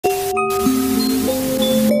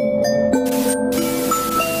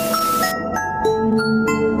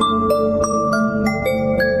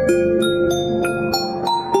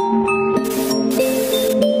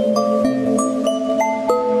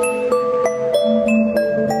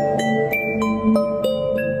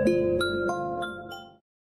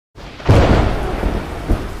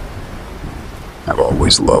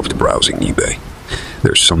always loved browsing eBay.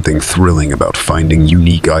 There's something thrilling about finding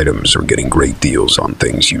unique items or getting great deals on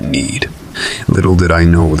things you need. Little did I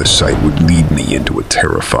know the site would lead me into a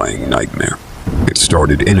terrifying nightmare. It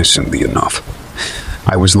started innocently enough.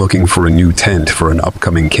 I was looking for a new tent for an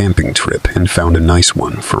upcoming camping trip and found a nice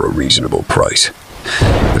one for a reasonable price.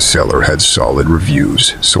 The seller had solid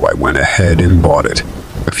reviews, so I went ahead and bought it.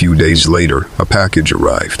 A few days later, a package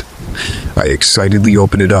arrived. I excitedly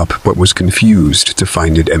opened it up, but was confused to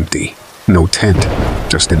find it empty. No tent,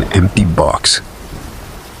 just an empty box.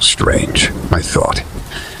 Strange, I thought.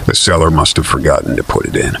 The seller must have forgotten to put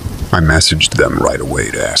it in. I messaged them right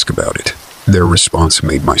away to ask about it. Their response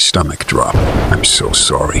made my stomach drop. "I'm so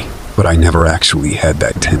sorry, but I never actually had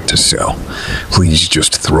that tent to sell. Please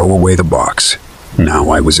just throw away the box." Now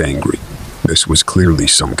I was angry. This was clearly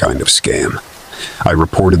some kind of scam. I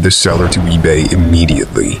reported the seller to eBay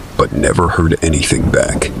immediately, but never heard anything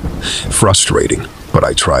back. Frustrating, but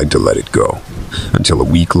I tried to let it go, until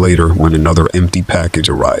a week later when another empty package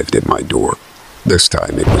arrived at my door. This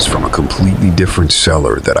time it was from a completely different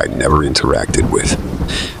seller that I never interacted with.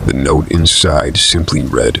 The note inside simply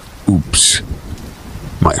read, "Oops."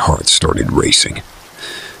 My heart started racing.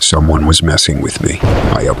 Someone was messing with me.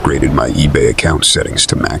 I upgraded my eBay account settings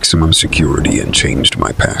to maximum security and changed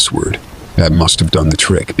my password. That must have done the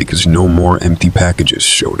trick because no more empty packages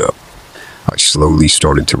showed up. I slowly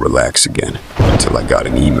started to relax again until I got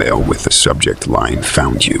an email with the subject line,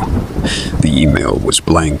 "Found you." The email was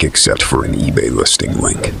blank except for an eBay listing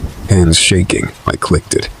link. Hands shaking, I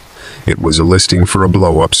clicked it. It was a listing for a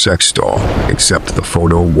blow-up sex doll, except the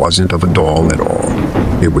photo wasn't of a doll at all.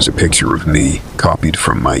 It was a picture of me, copied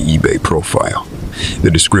from my eBay profile. The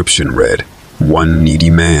description read, "One needy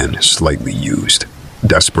man, slightly used.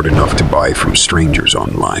 Desperate enough to buy from strangers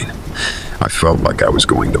online." I felt like I was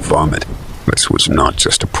going to vomit. This was not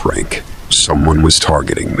just a prank. Someone was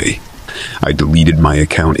targeting me. I deleted my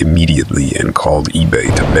account immediately and called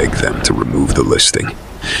eBay to beg them to remove the listing.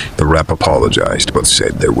 The rep apologized but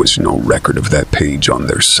said there was no record of that page on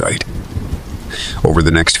their site. Over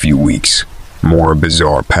the next few weeks, more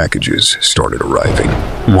bizarre packages started arriving.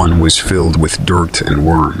 One was filled with dirt and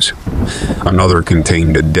worms. Another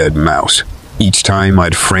contained a dead mouse. Each time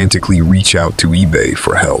I'd frantically reach out to eBay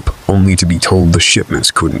for help, only to be told the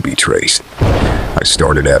shipments couldn't be traced. I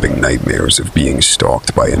started having nightmares of being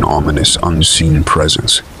stalked by an ominous, unseen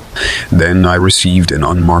presence. Then I received an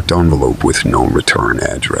unmarked envelope with no return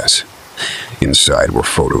address. Inside were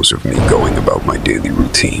photos of me going about my daily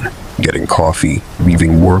routine, getting coffee,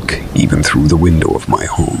 leaving work, even through the window of my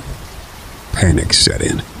home. Panic set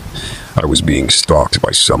in. I was being stalked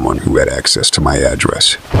by someone who had access to my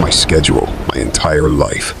address, my schedule, my entire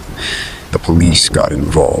life. The police got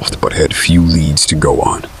involved, but had few leads to go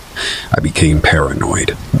on. I became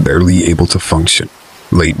paranoid, barely able to function.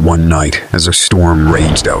 Late one night, as a storm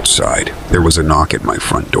raged outside, there was a knock at my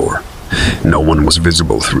front door. No one was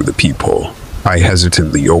visible through the peephole. I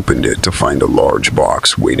hesitantly opened it to find a large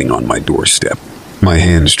box waiting on my doorstep. My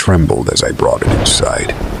hands trembled as I brought it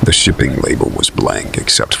inside. The shipping label was blank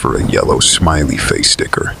except for a yellow smiley face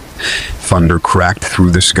sticker. Thunder cracked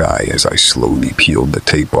through the sky as I slowly peeled the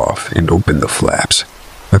tape off and opened the flaps.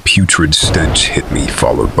 A putrid stench hit me,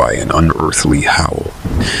 followed by an unearthly howl.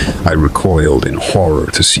 I recoiled in horror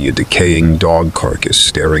to see a decaying dog carcass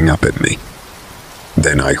staring up at me.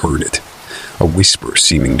 Then I heard it, a whisper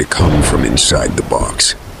seeming to come from inside the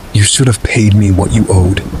box. "You should have paid me what you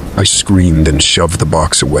owed." I screamed and shoved the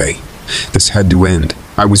box away. This had to end.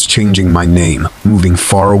 I was changing my name, moving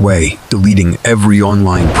far away, deleting every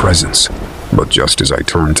online presence. But just as I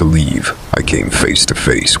turned to leave, I came face to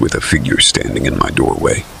face with a figure standing in my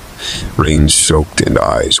doorway. Rain-soaked and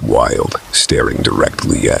eyes wild, staring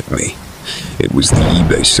directly at me. It was the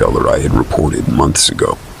eBay seller I had reported months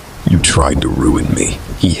ago. "You tried to ruin me,"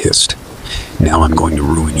 he hissed. "Now I'm going to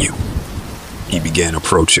ruin you." He began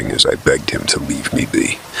approaching as I begged him to leave me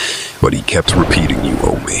be, but he kept repeating, "You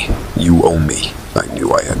owe me, you owe me." I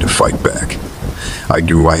knew I had to fight back. I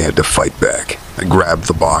grabbed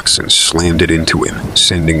the box and slammed it into him,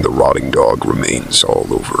 sending the rotting dog remains all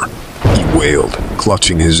over. He wailed,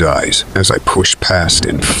 clutching his eyes, as I pushed past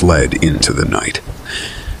and fled into the night.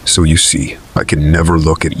 So you see, I can never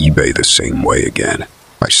look at eBay the same way again.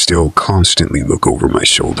 I still constantly look over my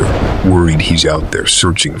shoulder, worried he's out there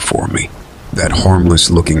searching for me. That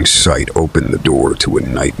harmless-looking site opened the door to a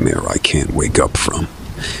nightmare I can't wake up from.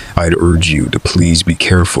 I'd urge you to please be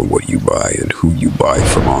careful what you buy and who you buy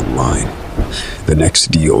from online. The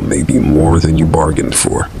next deal may be more than you bargained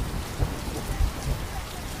for.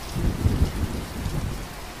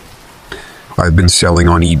 I've been selling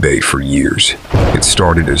on eBay for years. It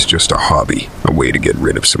started as just a hobby, a way to get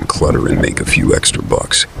rid of some clutter and make a few extra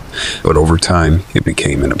bucks. But over time, it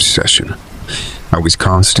became an obsession. I was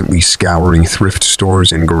constantly scouring thrift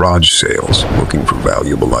stores and garage sales, looking for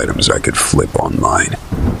valuable items I could flip online.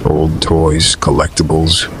 Old toys,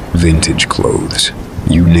 collectibles, vintage clothes,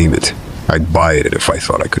 you name it. I'd buy it if I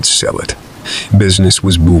thought I could sell it. Business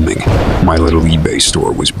was booming. My little eBay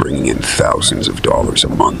store was bringing in thousands of dollars a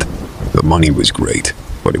month. The money was great,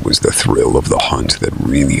 but it was the thrill of the hunt that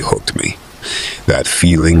really hooked me. That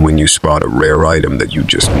feeling when you spot a rare item that you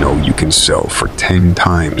just know you can sell for 10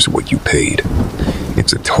 times what you paid.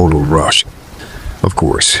 It's a total rush. Of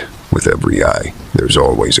course, with every eye, there's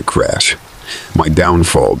always a crash. My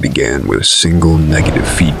downfall began with a single negative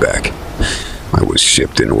feedback. I was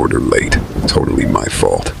shipped an order late, totally my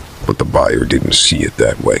fault, but the buyer didn't see it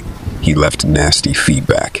that way. He left nasty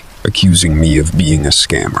feedback, accusing me of being a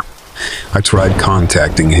scammer. I tried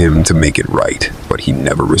contacting him to make it right, but he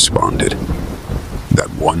never responded. That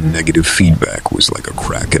one negative feedback was like a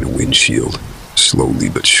crack in a windshield. Slowly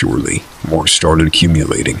but surely, more started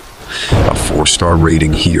accumulating. A 4-star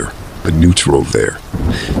rating here, a neutral there.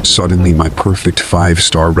 Suddenly, my perfect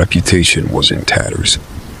 5-star reputation was in tatters.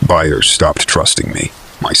 Buyers stopped trusting me.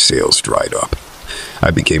 My sales dried up. I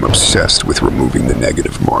became obsessed with removing the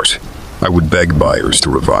negative marks. I would beg buyers to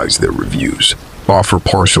revise their reviews, offer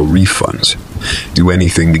partial refunds, do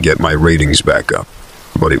anything to get my ratings back up.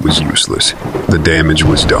 But it was useless. The damage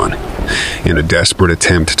was done. In a desperate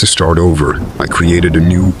attempt to start over, I created a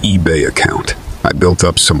new eBay account. I built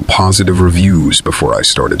up some positive reviews before I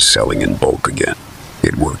started selling in bulk again.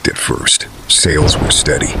 It worked at first. Sales were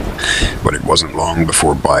steady. But it wasn't long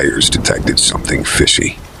before buyers detected something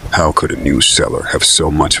fishy. How could a new seller have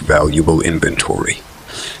so much valuable inventory?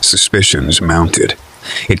 Suspicions mounted.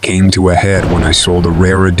 It came to a head when I sold a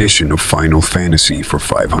rare edition of Final Fantasy for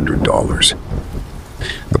 $500.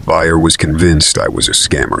 The buyer was convinced I was a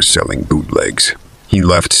scammer selling bootlegs. He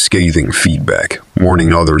left scathing feedback,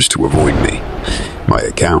 warning others to avoid me. My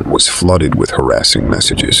account was flooded with harassing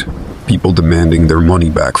messages, people demanding their money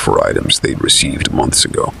back for items they'd received months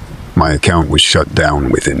ago. My account was shut down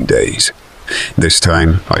within days. This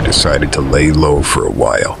time, I decided to lay low for a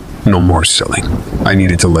while. No more selling. I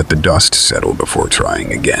needed to let the dust settle before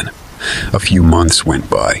trying again. A few months went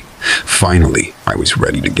by. Finally, I was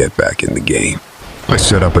ready to get back in the game. I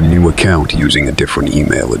set up a new account using a different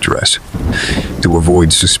email address. To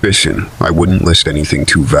avoid suspicion, I wouldn't list anything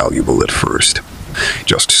too valuable at first.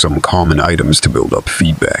 Just some common items to build up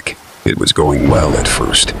feedback. It was going well at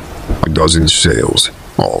first. A dozen sales,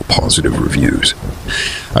 all positive reviews.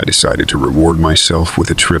 I decided to reward myself with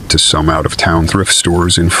a trip to some out-of-town thrift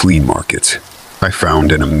stores and flea markets. I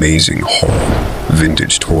found an amazing haul.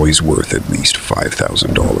 Vintage toys worth at least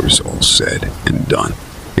 $5,000, all said and done.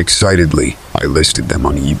 Excitedly, I listed them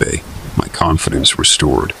on eBay, my confidence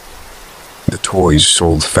restored. The toys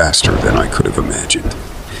sold faster than I could have imagined.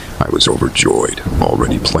 I was overjoyed,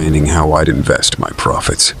 already planning how I'd invest my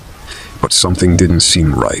profits. But something didn't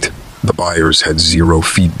seem right. The buyers had zero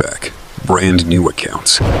feedback, brand new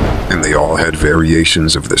accounts, and they all had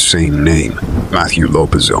variations of the same name, Matthew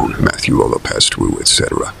Lopezone, Matthew Lopez2,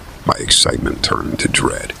 etc. My excitement turned to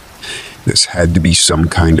dread. This had to be some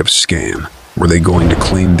kind of scam. Were they going to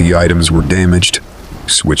claim the items were damaged?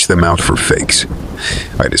 Switch them out for fakes?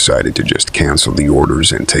 I decided to just cancel the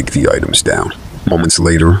orders and take the items down. Moments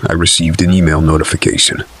later, I received an email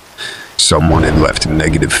notification. Someone had left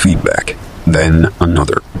negative feedback. Then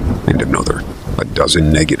another, and another. A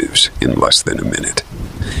dozen negatives in less than a minute.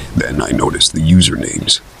 Then I noticed the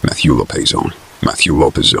usernames. Matthew Lopezone, Matthew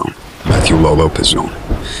Lopezone, Matthew Lopezone,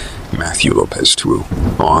 Matthew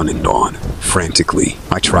Lopez2, on and on. Frantically,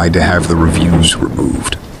 I tried to have the reviews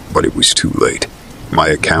removed, but it was too late. My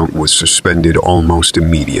account was suspended almost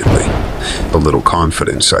immediately. The little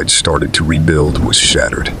confidence I'd started to rebuild was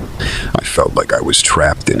shattered. I felt like I was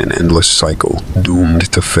trapped in an endless cycle, doomed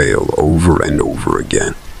to fail over and over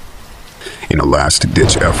again. In a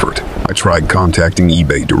last-ditch effort, I tried contacting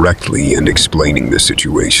eBay directly and explaining the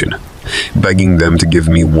situation, begging them to give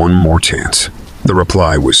me one more chance. The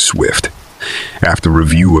reply was swift. After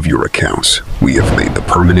review of your accounts, we have made the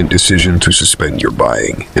permanent decision to suspend your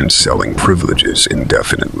buying and selling privileges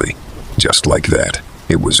indefinitely. Just like that,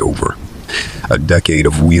 it was over. A decade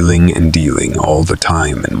of wheeling and dealing, all the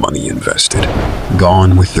time and money invested,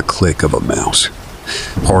 gone with the click of a mouse.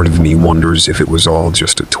 Part of me wonders if it was all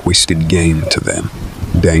just a twisted game to them,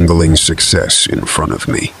 dangling success in front of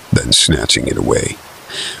me, then snatching it away,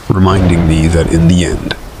 reminding me that in the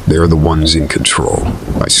end, they're the ones in control.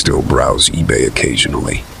 I still browse eBay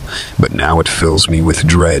occasionally, but now it fills me with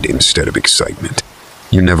dread instead of excitement.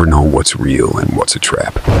 You never know what's real and what's a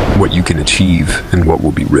trap, what you can achieve and what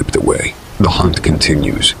will be ripped away. The hunt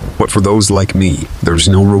continues, but for those like me, there's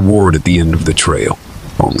no reward at the end of the trail,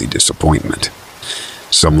 only disappointment.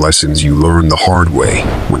 Some lessons you learn the hard way.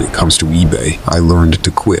 When it comes to eBay, I learned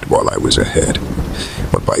to quit while I was ahead,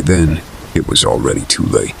 but by then, it was already too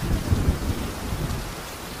late.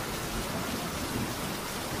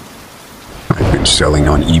 I've been selling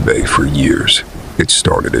on eBay for years. It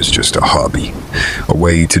started as just a hobby, a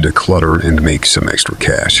way to declutter and make some extra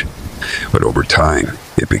cash. But over time,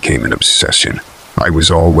 it became an obsession. I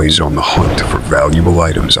was always on the hunt for valuable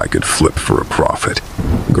items I could flip for a profit.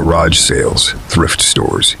 Garage sales, thrift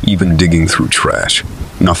stores, even digging through trash.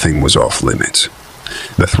 Nothing was off limits.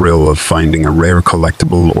 The thrill of finding a rare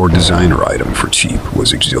collectible or designer item for cheap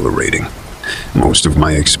was exhilarating. Most of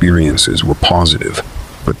my experiences were positive,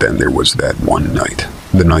 but then there was that one night.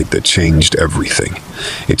 The night that changed everything.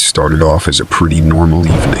 It started off as a pretty normal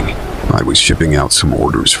evening. I was shipping out some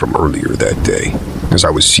orders from earlier that day. As I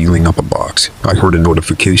was sealing up a box, I heard a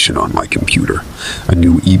notification on my computer, a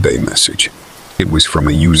new eBay message. It was from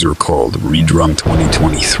a user called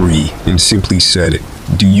Redrum2023 and simply said,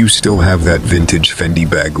 "Do you still have that vintage Fendi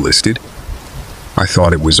bag listed?" I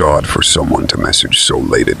thought it was odd for someone to message so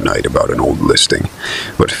late at night about an old listing,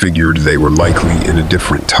 but figured they were likely in a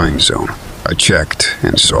different time zone. I checked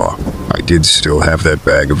and saw I did still have that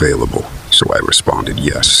bag available, so I responded,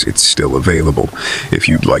 "Yes, it's still available if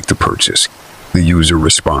you'd like to purchase." The user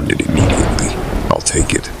responded immediately, "I'll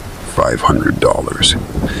take it, $500.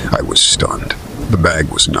 I was stunned. The bag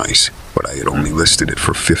was nice, but I had only listed it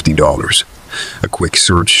for $50. A quick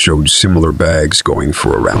search showed similar bags going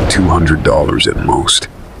for around $200 at most.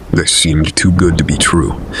 This seemed too good to be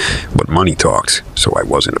true, but money talks, so I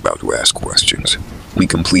wasn't about to ask questions. We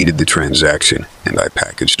completed the transaction, and I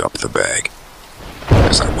packaged up the bag.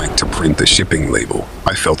 As I went to print the shipping label,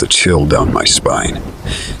 I felt a chill down my spine.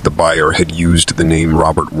 The buyer had used the name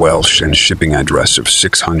Robert Welsh and shipping address of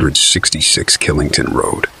 666 Killington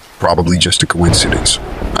Road. Probably just a coincidence,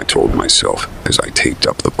 I told myself as I taped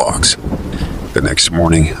up the box. The next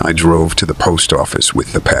morning, I drove to the post office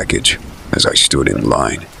with the package. As I stood in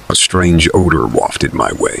line, a strange odor wafted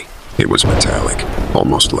my way. It was metallic,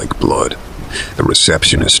 almost like blood. The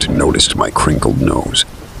receptionist noticed my crinkled nose.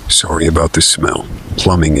 "Sorry about the smell.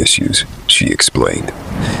 Plumbing issues," she explained.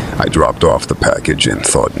 I dropped off the package and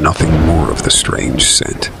thought nothing more of the strange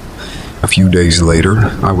scent. A few days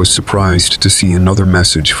later, I was surprised to see another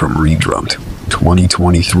message from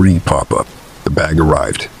Redrum2023 pop up. "The bag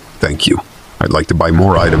arrived. Thank you. I'd like to buy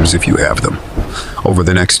more items if you have them." Over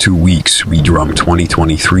the next 2 weeks,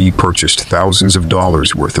 Redrum2023 purchased thousands of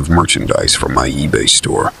dollars worth of merchandise from my eBay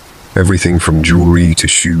store. Everything from jewelry to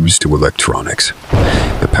shoes to electronics.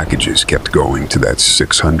 The packages kept going to that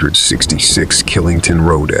 666 Killington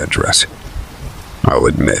Road address. I'll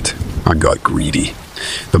admit, I got greedy.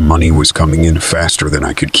 The money was coming in faster than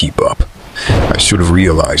I could keep up. I should have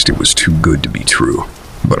realized it was too good to be true,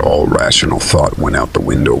 but all rational thought went out the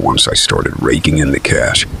window once I started raking in the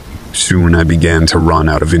cash. Soon I began to run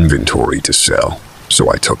out of inventory to sell, so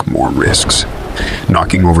I took more risks.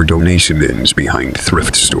 Knocking over donation bins behind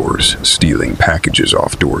thrift stores, stealing packages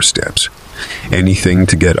off doorsteps. Anything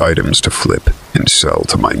to get items to flip and sell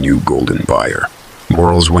to my new golden buyer.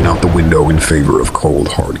 Morals went out the window in favor of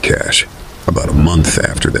cold hard cash. About a month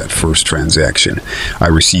after that first transaction, I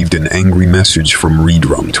received an angry message from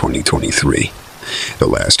Redrum2023. "The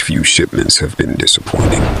last few shipments have been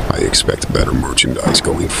disappointing. I expect better merchandise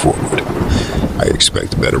going forward.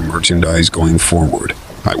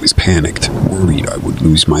 I was panicked, worried I would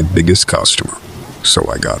lose my biggest customer. So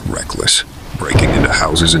I got reckless, breaking into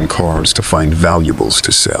houses and cars to find valuables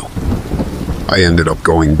to sell. I ended up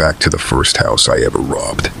going back to the first house I ever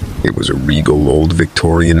robbed. It was a regal old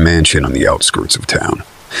Victorian mansion on the outskirts of town.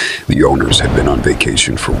 The owners had been on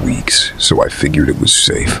vacation for weeks, so I figured it was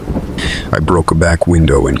safe. I broke a back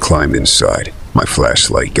window and climbed inside, my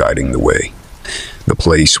flashlight guiding the way. The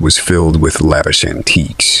place was filled with lavish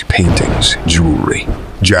antiques, paintings, jewelry.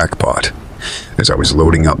 Jackpot. As I was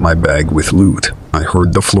loading up my bag with loot, I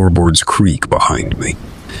heard the floorboards creak behind me.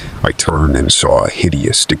 I turned and saw a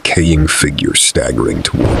hideous, decaying figure staggering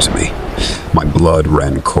towards me. My blood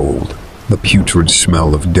ran cold. The putrid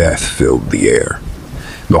smell of death filled the air.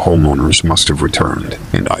 The homeowners must have returned,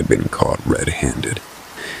 and I'd been caught red-handed.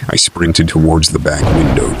 I sprinted towards the back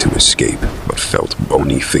window to escape, but felt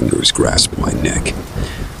bony fingers grasp my neck.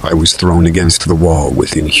 I was thrown against the wall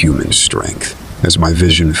with inhuman strength. As my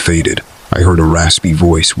vision faded, I heard a raspy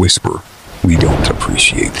voice whisper, "We don't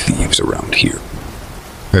appreciate thieves around here."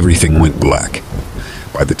 Everything went black.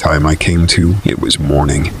 By the time I came to, it was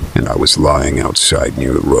morning, and I was lying outside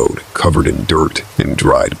near the road, covered in dirt and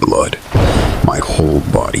dried blood. My whole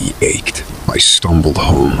body ached. I stumbled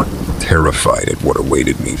home, terrified at what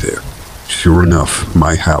awaited me there. Sure enough,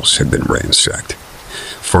 my house had been ransacked.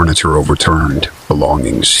 Furniture overturned,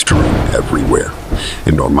 belongings strewn everywhere,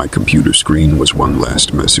 and on my computer screen was one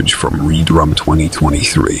last message from Redrum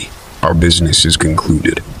 2023. Our business is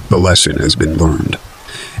concluded. The lesson has been learned,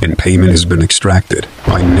 and payment has been extracted.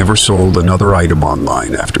 I never sold another item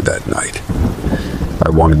online after that night. I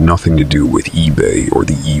wanted nothing to do with eBay or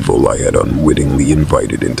the evil I had unwittingly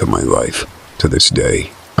invited into my life. To this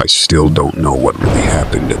day, I still don't know what really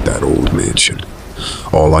happened at that old mansion.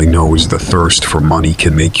 All I know is the thirst for money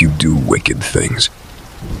can make you do wicked things.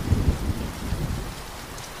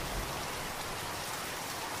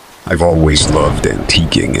 I've always loved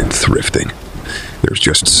antiquing and thrifting. There's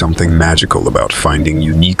just something magical about finding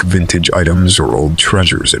unique vintage items or old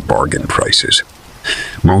treasures at bargain prices.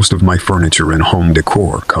 Most of my furniture and home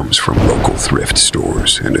decor comes from local thrift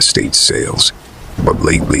stores and estate sales. But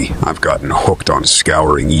lately, I've gotten hooked on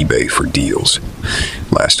scouring eBay for deals.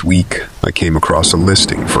 Last week, I came across a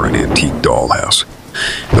listing for an antique dollhouse.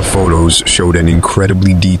 The photos showed an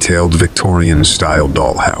incredibly detailed Victorian-style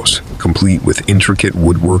dollhouse, complete with intricate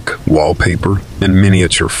woodwork, wallpaper, and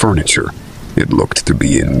miniature furniture. It looked to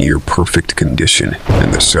be in near-perfect condition,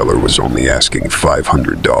 and the seller was only asking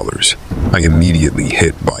 $500. I immediately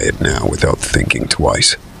hit buy it now without thinking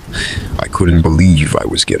twice. I couldn't believe I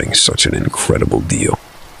was getting such an incredible deal.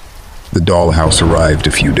 The dollhouse arrived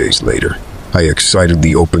a few days later. I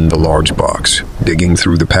excitedly opened the large box, digging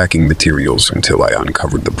through the packing materials until I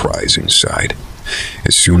uncovered the prize inside.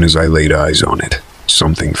 As soon as I laid eyes on it,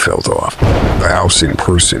 something felt off. The house in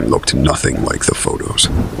person looked nothing like the photos.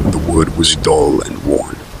 The wood was dull and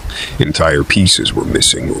worn. Entire pieces were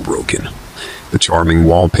missing or broken. The charming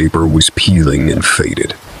wallpaper was peeling and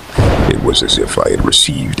faded. It was as if I had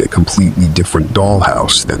received a completely different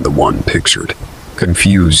dollhouse than the one pictured.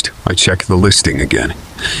 Confused, I checked the listing again.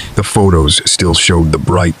 The photos still showed the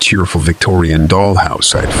bright, cheerful Victorian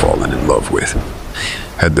dollhouse I'd fallen in love with.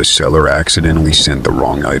 Had the seller accidentally sent the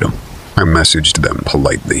wrong item? I messaged them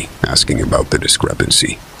politely, asking about the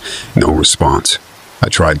discrepancy. No response. I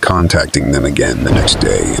tried contacting them again the next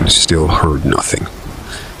day and still heard nothing.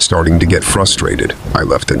 Starting to get frustrated, I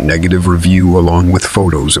left a negative review along with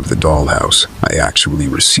photos of the dollhouse I actually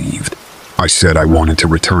received. I said I wanted to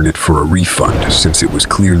return it for a refund since it was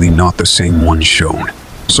clearly not the same one shown.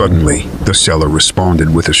 Suddenly, the seller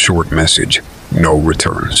responded with a short message: "No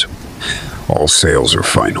returns. All sales are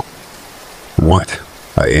final." What?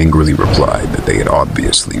 I angrily replied that they had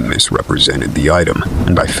obviously misrepresented the item,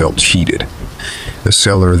 and I felt cheated. The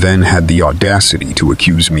seller then had the audacity to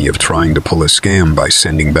accuse me of trying to pull a scam by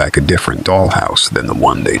sending back a different dollhouse than the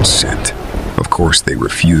one they'd sent. Of course, they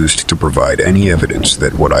refused to provide any evidence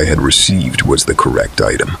that what I had received was the correct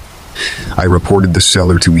item. I reported the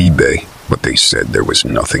seller to eBay, but they said there was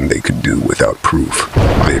nothing they could do without proof.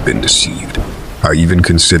 I had been deceived. I even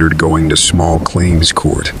considered going to small claims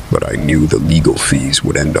court, but I knew the legal fees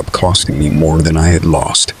would end up costing me more than I had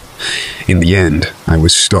lost. In the end, I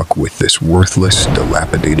was stuck with this worthless,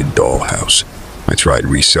 dilapidated dollhouse. I tried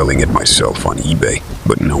reselling it myself on eBay,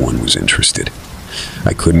 but no one was interested.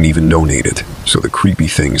 I couldn't even donate it, so the creepy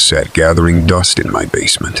thing sat gathering dust in my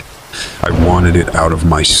basement. I wanted it out of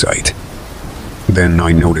my sight. Then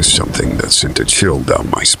I noticed something that sent a chill down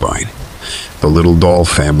my spine. The little doll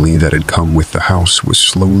family that had come with the house was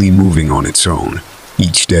slowly moving on its own.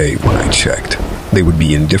 Each day when I checked, they would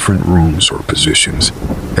be in different rooms or positions.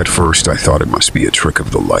 At first, I thought it must be a trick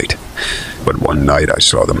of the light, but one night I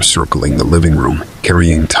saw them circling the living room,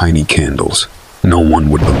 carrying tiny candles. No one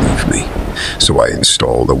would believe me, so I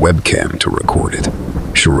installed a webcam to record it.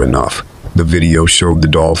 Sure enough, the video showed the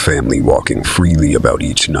doll family walking freely about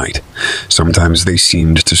each night. Sometimes they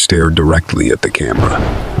seemed to stare directly at the camera.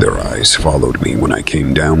 Their eyes followed me when I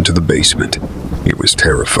came down to the basement. It was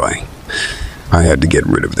terrifying. I had to get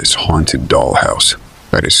rid of this haunted dollhouse.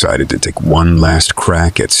 I decided to take one last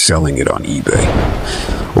crack at selling it on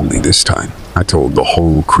eBay. Only this time, I told the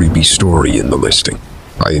whole creepy story in the listing.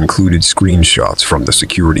 I included screenshots from the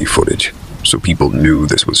security footage, so people knew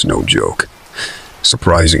this was no joke.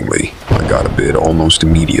 Surprisingly, I got a bid almost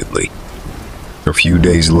immediately. A few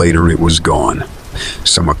days later, it was gone.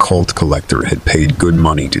 Some occult collector had paid good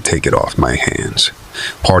money to take it off my hands.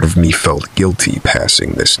 Part of me felt guilty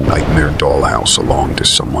passing this nightmare dollhouse along to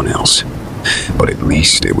someone else. But at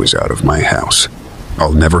least it was out of my house.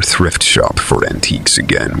 I'll never thrift shop for antiques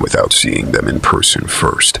again without seeing them in person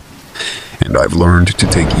first. And I've learned to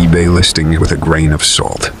take eBay listings with a grain of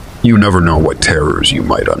salt. You never know what terrors you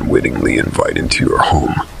might unwittingly invite into your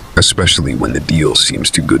home, especially when the deal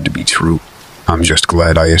seems too good to be true. I'm just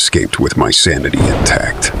glad I escaped with my sanity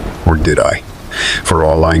intact. Or did I? For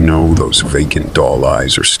all I know, those vacant doll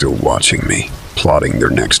eyes are still watching me, plotting their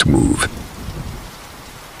next move.